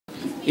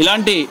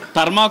ఇలాంటి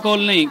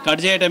థర్మాకోల్ని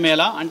కట్ చేయటం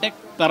ఎలా అంటే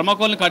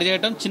థర్మాకోల్ని కట్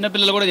చేయటం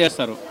చిన్నపిల్లలు కూడా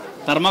చేస్తారు.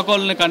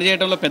 థర్మాకోల్ని కట్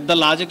చేయడంలో పెద్ద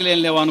లాజిక్లు ఏం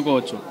లేవు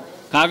అనుకోవచ్చు.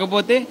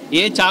 కాకపోతే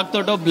ఏ చాక్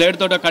తోటో బ్లేడ్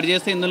తోటో కట్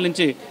చేస్తే ఇందులో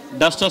నుంచి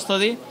డస్ట్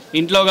వస్తుంది.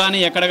 ఇంట్లో కానీ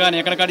ఎక్కడ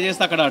కట్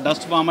చేస్తే అక్కడ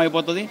డస్ట్ ఫామ్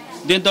అయిపోతుంది.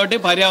 దీంతో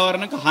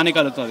పర్యావరణానికి హాని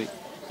కలుగుతుంది.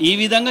 ఈ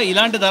విధంగా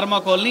ఇలాంటి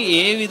థర్మాకోల్ని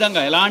ఏ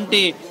విధంగా ఎలాంటి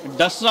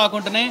డస్ట్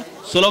రాకుండానే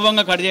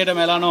సులభంగా కట్ చేయడం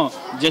ఎలానో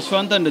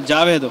జశ్వంత్ అండ్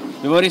జావేద్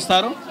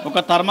వివరిస్తారు. ఒక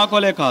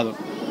థర్మాకోలే కాదు,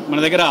 మన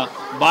దగ్గర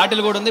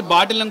బాటిల్ కూడా ఉంది.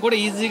 బాటిల్ని కూడా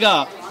ఈజీగా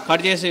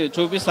కట్ చేసి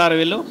చూపిస్తారు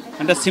వీళ్ళు.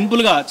 అంటే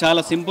సింపుల్గా,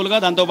 చాలా సింపుల్గా.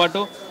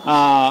 దాంతోపాటు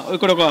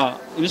ఇక్కడ ఒక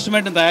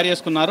ఇన్స్ట్రుమెంట్ని తయారు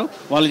చేసుకున్నారు,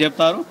 వాళ్ళు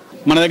చెప్తారు.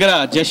 మన దగ్గర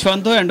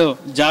జశ్వంత్ అండ్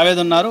జావేద్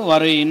ఉన్నారు,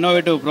 వారు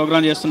ఇన్నోవేటివ్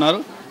ప్రోగ్రామ్ చేస్తున్నారు.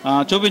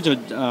 చూపించు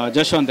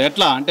జశ్వంత్,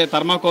 ఎట్లా అంటే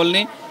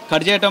థర్మాకోల్ని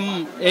కట్ చేయటం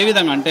ఏ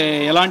విధంగా, అంటే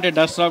ఎలాంటి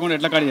డస్ట్ రాకుండా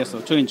ఎట్లా కట్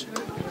చేస్తావు చూపించు.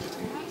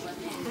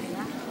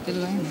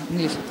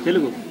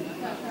 తెలుగు.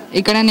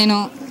 ఇక్కడ నేను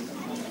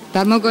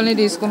థర్మోకోల్ని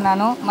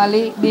తీసుకున్నాను.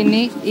 మళ్ళీ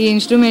దీన్ని ఈ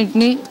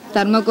ఇన్స్ట్రుమెంట్ని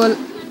థర్మో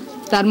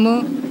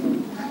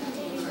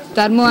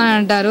అని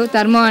అంటారు.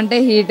 థర్మో అంటే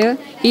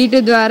హీట్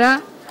ద్వారా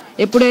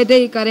ఎప్పుడైతే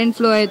ఈ కరెంట్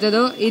ఫ్లో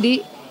అవుతుందో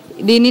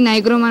దీన్ని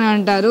నైక్రోమ్ అని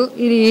అంటారు.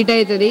 ఇది హీట్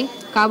అవుతుంది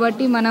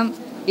కాబట్టి మనం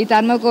ఈ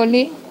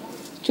థర్మోకోల్ని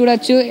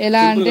చూడొచ్చు.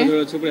 ఎలా అంటే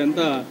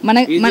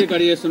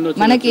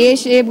మనకి ఏ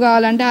షేప్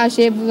కావాలంటే ఆ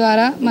షేప్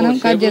ద్వారా మనం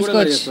కట్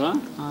చేసుకోవచ్చు.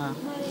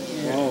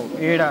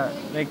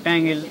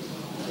 రెక్టాంగిల్,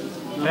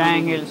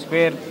 ట్రయాంగిల్,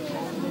 స్క్వేర్,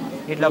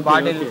 ఇట్లా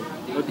బాటిల్.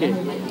 ఓకే,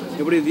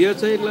 ఇప్పుడు ఇది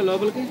తీయొచ్చా ఇట్లా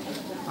లోపలికి?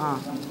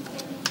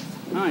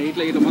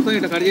 ఇట్లా ఇట్లా మొత్తం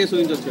ఇట్లా కట్ చేసి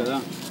చూపించవచ్చు కదా.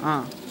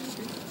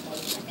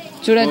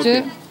 చూడొచ్చు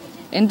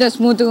ఎంత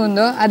స్మూత్గా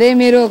ఉందో. అదే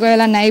మీరు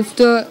ఒకవేళ నైఫ్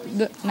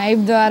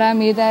ద్వారా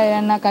మిగతా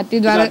ఏదన్నా కత్తి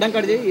ద్వారా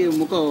కట్ చేయి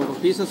ముక్క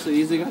పీసెస్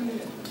ఈజీగా.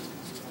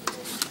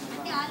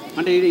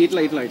 అంటే ఇట్లా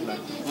ఇట్లా ఇట్లా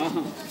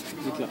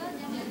ఇట్లా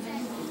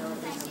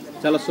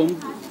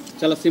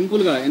చాలా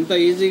సింపుల్గా, ఎంత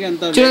ఈజీగా,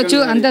 ఎంత చూడొచ్చు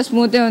అంత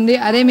స్మూత్గా ఉంది.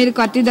 అదే మీరు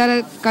కత్తి ద్వారా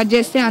కట్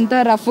చేస్తే అంత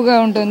రఫ్గా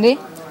ఉంటుంది,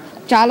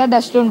 చాలా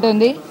డస్ట్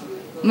ఉంటుంది.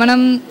 మనం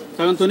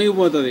సగం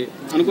తొనిగిపోతుంది,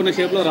 అనుకున్న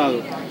షేప్లో రాదు.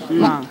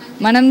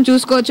 మనం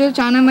చూసుకోవచ్చు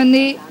చాలా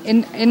మంది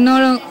ఎన్నో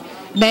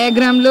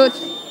డయాగ్రామ్లు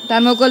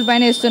థర్మోకోల్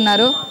పైన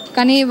ఇస్తున్నారు,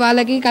 కానీ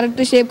వాళ్ళకి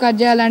కరెక్ట్ షేప్ కట్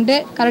చేయాలంటే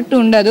కరెక్ట్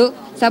ఉండదు.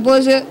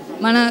 సపోజ్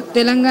మన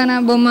తెలంగాణ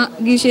బొమ్మ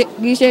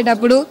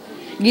గీసేటప్పుడు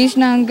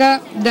గీసినాక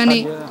దాన్ని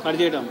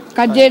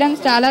కట్ చేయడం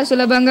చాలా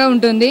సులభంగా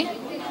ఉంటుంది.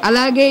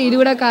 అలాగే ఇది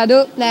కూడా కాదు,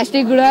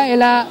 ప్లాస్టిక్ కూడా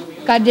ఎలా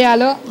కట్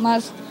చేయాలో మా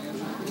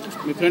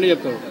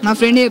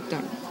ఫ్రెండ్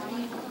చెప్తాడు.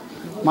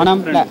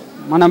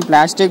 మనం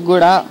ప్లాస్టిక్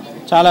కూడా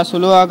చాలా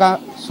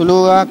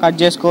సులువుగా కట్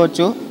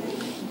చేసుకోవచ్చు.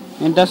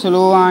 ఎంత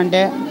సులువుగా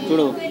అంటే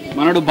చూడు,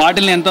 మనడు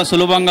బాటిల్ని ఎంత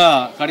సులభంగా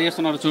కట్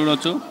చేస్తున్నారు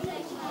చూడవచ్చు.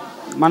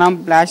 మనం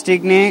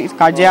ప్లాస్టిక్ని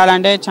కట్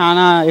చేయాలంటే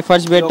చాలా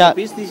ఎఫర్ట్స్ పెట్టాలి.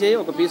 పీస్ తీసేయి,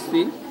 ఒక పీస్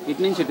తీ,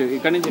 ఇటు నుంచి ఇటు,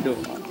 ఇక్కడి నుంచి ఇటు,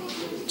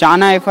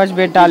 చాలా ఎఫర్ట్స్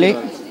పెట్టాలి.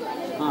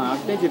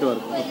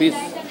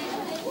 పీస్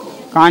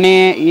కానీ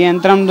ఈ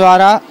యంత్రం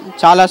ద్వారా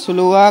చాలా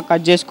సులువుగా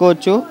కట్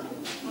చేసుకోవచ్చు.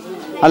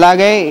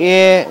 అలాగే ఏ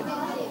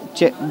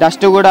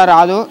డస్ట్ కూడా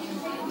రాదు.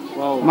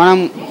 మనం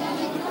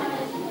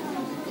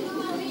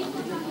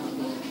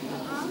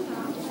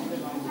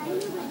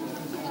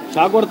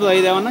షాక్ కొడుతుంది,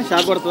 ఇదేమన్నా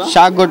షాక్ కొడుతుందా?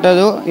 షాక్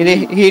కొట్టదు. ఇది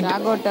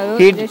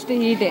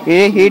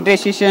హీట్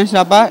రెసిస్టెన్స్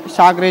తప్ప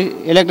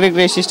ఎలక్ట్రిక్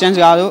రెసిస్టెన్స్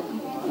కాదు.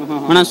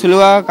 మనం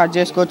సులువుగా కట్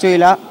చేసుకోవచ్చు.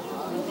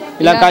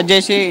 ఇలా కట్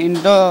చేసి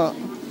ఇంట్లో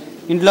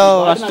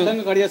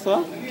కట్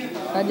చేస్తావా?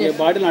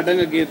 బాటిల్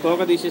అడ్డంగా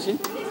తోక తీసేసి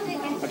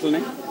అట్లనే.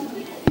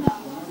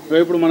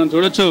 ఇప్పుడు మనం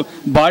చూడొచ్చు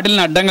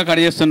బాటిల్ని అడ్డంగా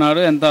కట్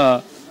చేస్తున్నారు, ఎంత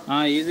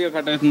ఈజీగా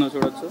కట్ అవుతుందో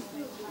చూడొచ్చు.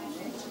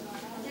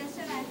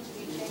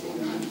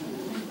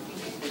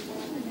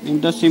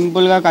 ఇంత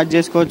సింపుల్గా కట్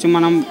చేసుకోవచ్చు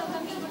మనం.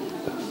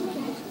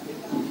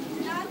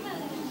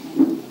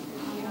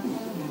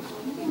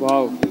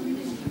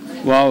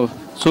 Wow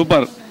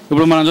super.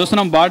 ఇప్పుడు మనం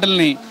చూస్తున్నాం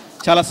బాటిల్ని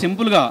చాలా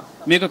సింపుల్గా,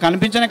 మీకు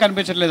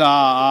కనిపించట్లేదు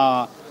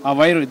ఆ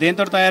వైర్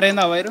దేంతో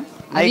తయారైంది?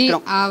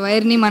 ఆ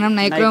వైర్ ని మనం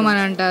నైక్రోమ్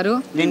అని అంటారు.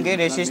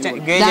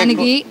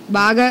 దానికి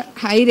బాగా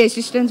హై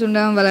రెసిస్టెన్స్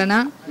ఉండడం వలన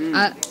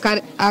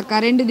ఆ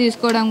కరెంట్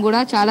తీసుకోవడం కూడా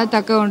చాలా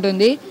తక్కువ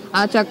ఉంటుంది.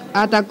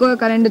 ఆ తక్కువ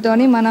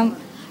కరెంటుతోని మనం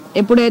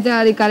ఎప్పుడైతే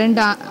అది కరెంట్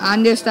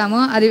ఆన్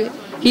చేస్తామో అది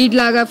హీట్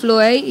లాగా ఫ్లో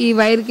అయ్యి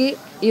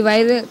ఈ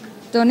వైర్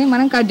తోని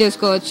మనం కట్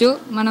చేసుకోవచ్చు.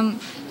 మనం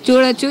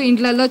చూడొచ్చు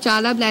ఇంట్లలో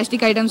చాలా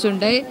ప్లాస్టిక్ ఐటమ్స్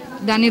ఉంటాయి,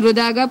 దాన్ని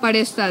వృధాగా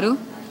పడేస్తారు.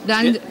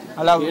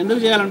 ఎందుకు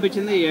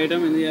చేయాలనిపించింది ఈ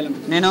ఐటమ్? ఎందుకు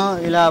చేయాలనిపించింది? నేను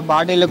ఇలా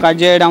బాటిల్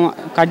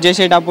కట్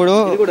చేసేటప్పుడు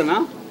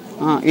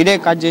ఇదే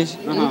కట్ చేసి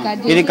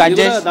ఇది కట్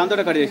చేసి దాంతో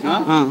కట్ చేసిన.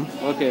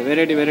 ఓకే,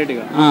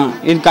 వెరైటీగా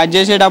ఇది కట్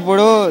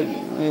చేసేటప్పుడు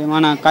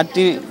మన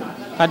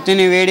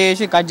కత్తిని వేడి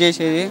చేసి కట్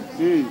చేసేది.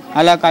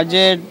 అలా కట్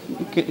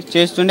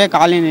చేస్తుంటే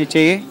కాలింది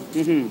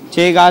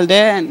చెయ్యి కాలితే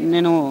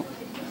నేను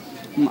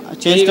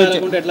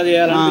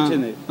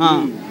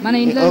మన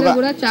ఇంట్లో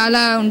కూడా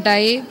చాలా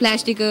ఉంటాయి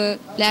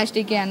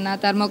ప్లాస్టిక్ అన్న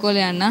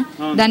థర్మోకోలే అన్న,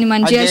 దాన్ని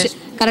మంచిగా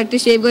కరెక్ట్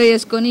షేప్ గా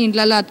చేసుకొని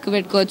ఇంట్లో అతుకు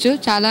పెట్టుకోవచ్చు.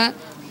 చాలా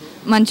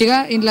మంచిగా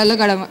ఇంట్లో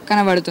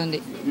కనబడుతుంది.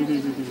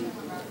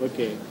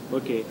 Okay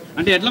okay.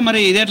 అంటే ఎట్లా మరి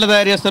ఇది ఎట్లా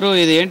తయారు చేస్తారు?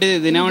 ఇది ఏంటి,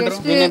 దీని ఏమంటారు?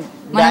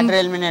 బ్యాటరీ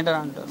ఎలిమినేటర్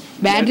అంటారు.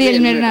 బ్యాటరీ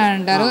ఎలిమినేటర్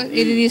అంటారు.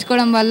 ఇది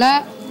తీసుకోవడం వల్ల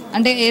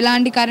అంటే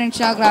ఎలాంటి కరెంట్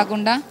షాక్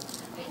రాకుండా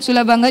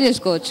సులభంగా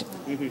చేసుకోవచ్చు.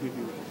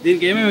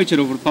 దీనికి ఏమేమి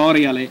ఇచ్చారు? ఇప్పుడు పవర్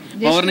ఇవ్వాలి,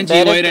 పవర్ నుంచి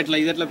వైర్ ఎట్లా,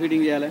 ఇది ఎట్లా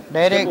ఫిట్టింగ్ చేయాలి?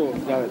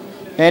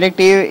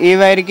 డైరెక్ట్ ఈ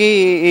వైర్ కి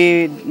ఈ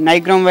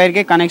నైక్రోమ్ వైర్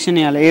కి కనెక్షన్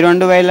ఇవ్వాలి. ఈ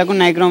 2 వైర్లకు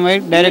నైక్రోమ్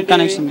వైర్ డైరెక్ట్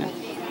కనెక్షన్ ఇవ్వాలి.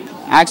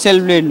 యాక్సెల్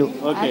బ్లేడ్లు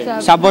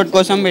సపోర్ట్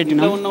కోసం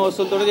పెట్టినా.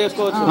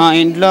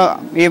 ఇంట్లో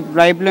ఈ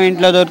పైపులు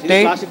ఇంట్లో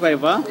దొరుకుతాయి.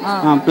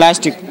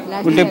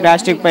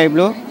 ప్లాస్టిక్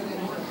పైపులు.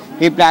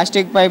 ఈ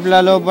ప్లాస్టిక్ పైపుల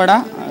లోపల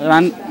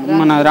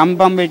మన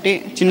రంపం పెట్టి,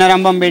 చిన్న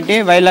రంపం పెట్టి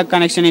వైర్లకు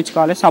కనెక్షన్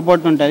ఇచ్చుకోవాలి.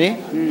 సపోర్ట్ ఉంటుంది.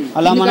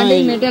 అలా మనం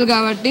మెటల్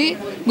కాబట్టి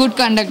గుడ్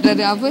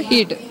కండక్టర్ ఆఫ్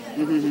హీట్,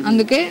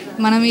 అందుకే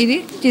మనం ఇది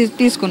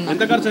తీసుకున్నాం.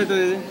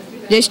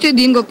 జస్ట్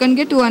దీనికి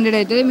ఒక్కనికే 200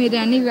 అవుతుంది. మీరు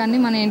ఇవన్నీ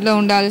మన ఇంట్లో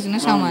ఉండాల్సిన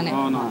సామానే.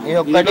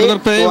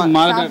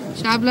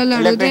 షాప్లలో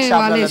అడిగితే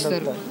వాళ్ళే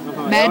ఇస్తారు.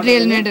 Battery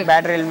eliminator.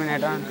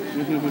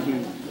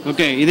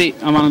 ఓకే, ఇది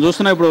మనం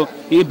చూస్తున్నాం ఇప్పుడు.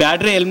 ఈ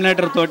బ్యాటరీ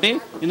ఎలిమినేటర్ తోటి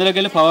ఇందులోకి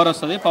వెళ్ళి పవర్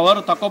వస్తుంది. పవర్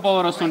తక్కువ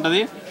పవర్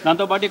వస్తుంటుంది.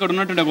 దాంతోపాటు ఇక్కడ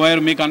ఉన్నటువంటి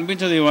వైర్ మీకు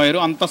అనిపించదు, ఈ వైరు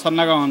అంత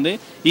సన్నగా ఉంది.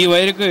 ఈ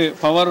వైర్కి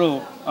పవర్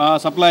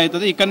సప్లై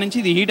అవుతుంది. ఇక్కడ నుంచి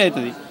ఇది హీట్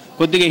అవుతుంది.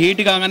 కొద్దిగా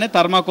హీట్ కాగానే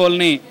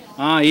థర్మాకోల్ని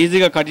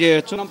ఈజీగా కట్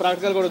చేయొచ్చు. మనం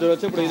ప్రాక్టికల్ కూడా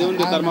చూడవచ్చు. ఇప్పుడు ఇది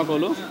ఉంది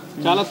థర్మాకోల్,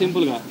 చాలా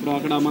సింపుల్గా. ఇప్పుడు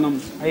అక్కడ మనం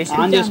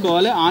ఆన్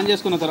చేసుకోవాలి. ఆన్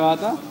చేసుకున్న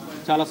తర్వాత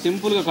చాలా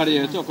సింపుల్గా కట్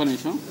చేయొచ్చు. ఒక్క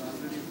నిమిషం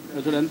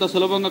చూడండి ఎంత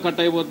సులభంగా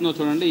కట్ అయిపోతుందో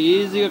చూడండి.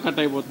 ఈజీగా కట్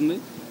అయిపోతుంది.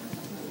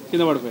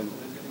 కింద పడిపోయింది.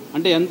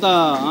 అంటే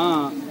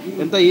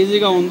ఎంత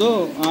ఈజీగా ఉందో,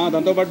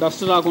 దాంతోపాటు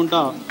డస్ట్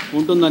రాకుండా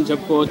ఉంటుందని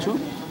చెప్పుకోవచ్చు.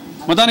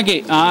 మొత్తానికి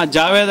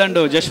జావేద్ అండ్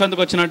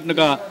జశ్వంత్కి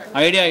వచ్చినట్టుగా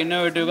ఐడియా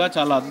ఇన్నోవేటివ్గా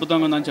చాలా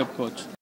అద్భుతంగా ఉందని చెప్పుకోవచ్చు.